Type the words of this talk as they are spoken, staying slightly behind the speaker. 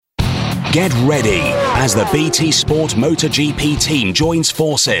Get ready as the BT Sport MotoGP team joins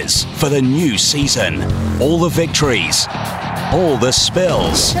forces for the new season. All the victories, all the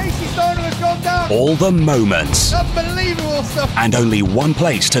spills, all the moments. Unbelievable stuff. And only one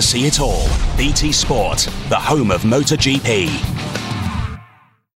place to see it all. BT Sport, the home of MotoGP.